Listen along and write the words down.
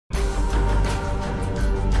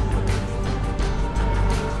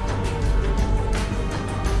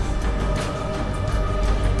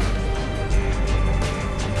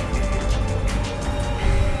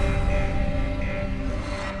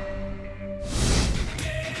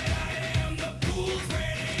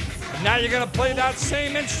Now you're going to play that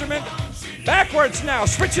same instrument backwards now.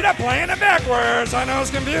 Switch it up, playing it backwards. I know it's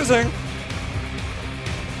confusing.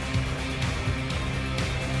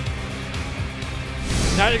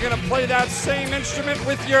 Now you're going to play that same instrument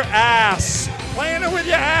with your ass. Playing it with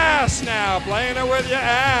your ass now. Playing it with your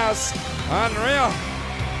ass. Unreal.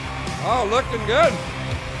 Oh, looking good.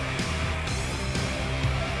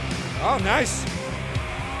 Oh, nice.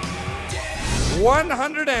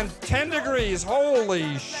 110 degrees.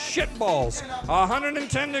 Holy shitballs.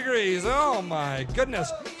 110 degrees. Oh, my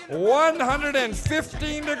goodness.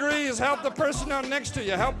 115 degrees. Help the person out next to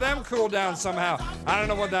you. Help them cool down somehow. I don't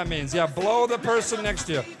know what that means. Yeah, blow the person next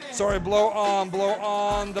to you. Sorry, blow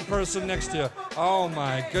on the person next to you. Oh,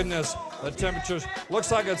 my goodness. The temperature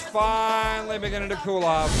looks like it's finally beginning to cool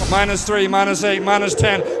off. -3, -8,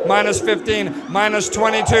 -10, -15,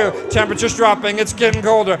 -22. Temperature's dropping. It's getting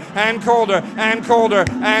colder and colder and colder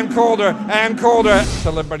and colder and colder.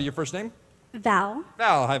 Tell everybody your first name. Val.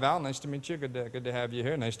 Val. Hi, Val. Nice to meet you. Good to have you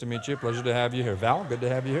here. Nice to meet you. Pleasure to have you here. Val, good to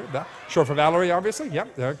have you here. Val. Short for Valerie, obviously.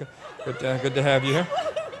 Yep. Good to have you here.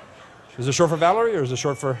 Is it short for Valerie or is it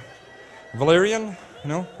short for Valerian?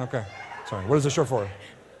 No? Okay. Sorry. What is it short for?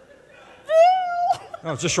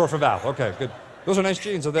 No, it's just short for Val. Okay, good. Those are nice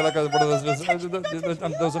jeans. Are they like what are those? Those are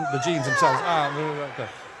the jeans themselves. Okay.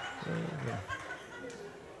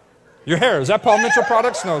 Your hair, is that Paul Mitchell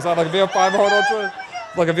products? No, is that like a VO5 hot oil treatment?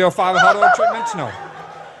 Like a VO5 hot oil treatment? No.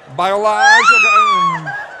 Biolage?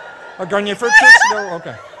 A Garnier Fructis? No,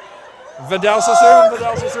 okay. Vidal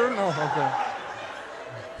Sassoon? No, okay.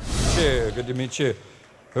 Cheer, good to meet you.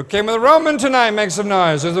 Who came with a Roman tonight? Make some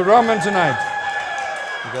noise. There's a Roman tonight.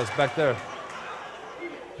 You guys back there.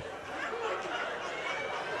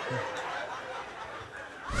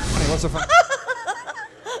 Honey, what's the fun?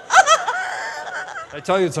 I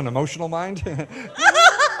tell you, it's an emotional mind.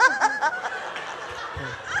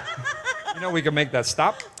 You know, we can make that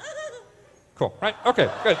stop. Cool, right? Okay,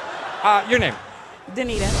 good. Your name?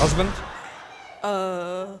 Danita. Husband?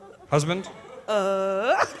 Husband?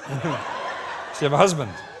 So you have a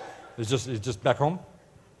husband? He's just back home?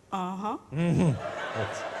 Uh-huh. Mm-hmm.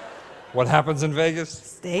 What happens in Vegas?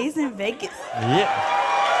 Stays in Vegas. Yeah.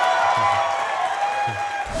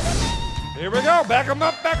 Here we go. Back 'em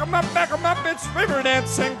up, back 'em up, back 'em up. It's river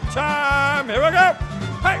dancing time. Here we go.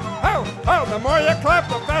 Hey, ho, ho. The more you clap,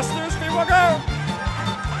 the faster his feet will go.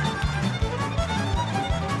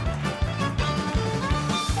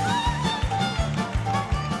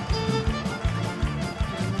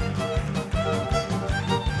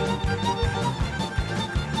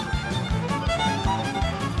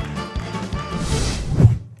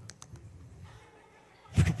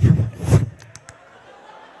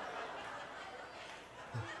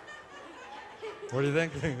 What do you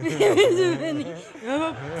think? You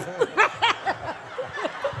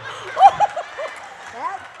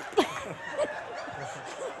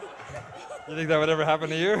think that would ever happen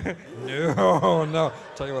to you? No, no.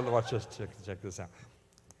 Tell you what, watch this. Check this out.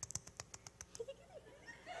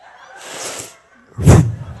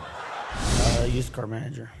 Used car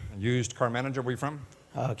manager. Used car manager. Where you from?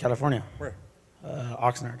 California. Where?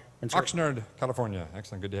 Oxnard. Oxnard, California.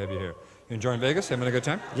 Excellent. Good to have you here. You enjoying Vegas? Having a good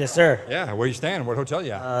time? Yes, sir. Yeah. Where you staying? What hotel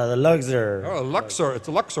you at? The Luxor. Oh, Luxor. It's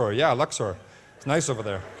a Luxor. Yeah, Luxor. It's nice over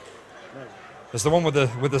there. It's the one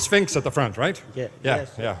with the Sphinx at the front, right? Yeah. Yeah.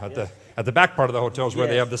 Yes, yeah. yes. At the back part of the hotel is where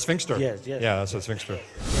they Yes. have the Sphinxter. Yes, yes. Yeah, that's the Sphinxter.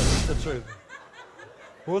 Yes. That's the truth.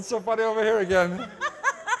 What's so funny over here again?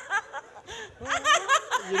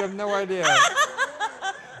 You have no idea.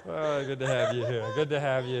 Oh, good to have you here. Good to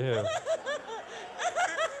have you here.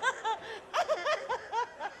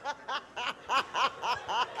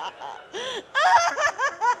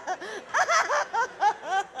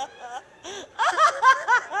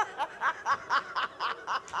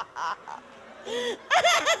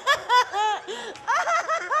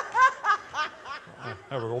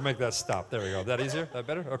 We'll make that stop. There we go. That easier? That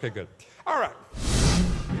better? Okay, good. All right.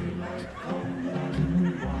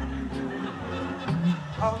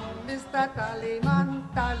 Oh, Mr.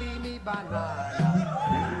 Tallyman, tally me banana.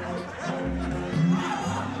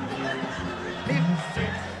 It's 6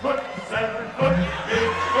 foot, 7 foot,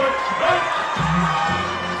 8 foot,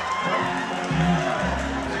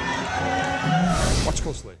 Watch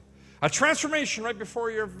closely. A transformation right before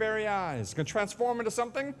your very eyes. It's going to transform into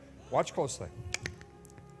something. Watch closely.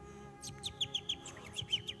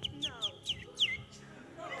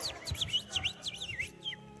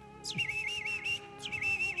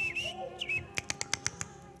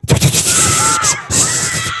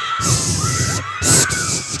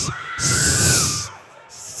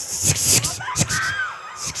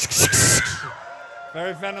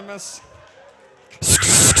 Very venomous.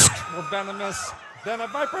 more venomous than a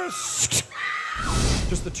viper.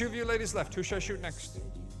 Just the two of you ladies left. Who should I shoot next?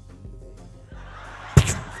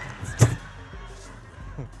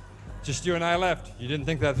 Just you and I left. You didn't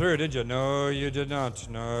think that through, did you? No, you did not.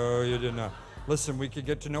 No, you did not. Listen, we could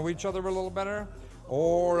get to know each other a little better,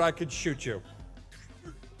 or I could shoot you.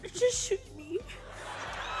 Just shoot me.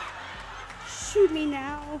 Shoot me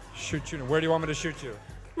now. Shoot you. Where do you want me to shoot you?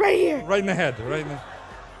 Right here. Right in the head. Right in the.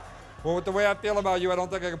 Well, with the way I feel about you, I don't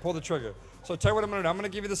think I can pull the trigger. So tell you what I'm gonna do. I'm gonna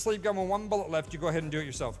give you the sleep gun with one bullet left. You go ahead and do it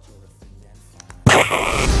yourself.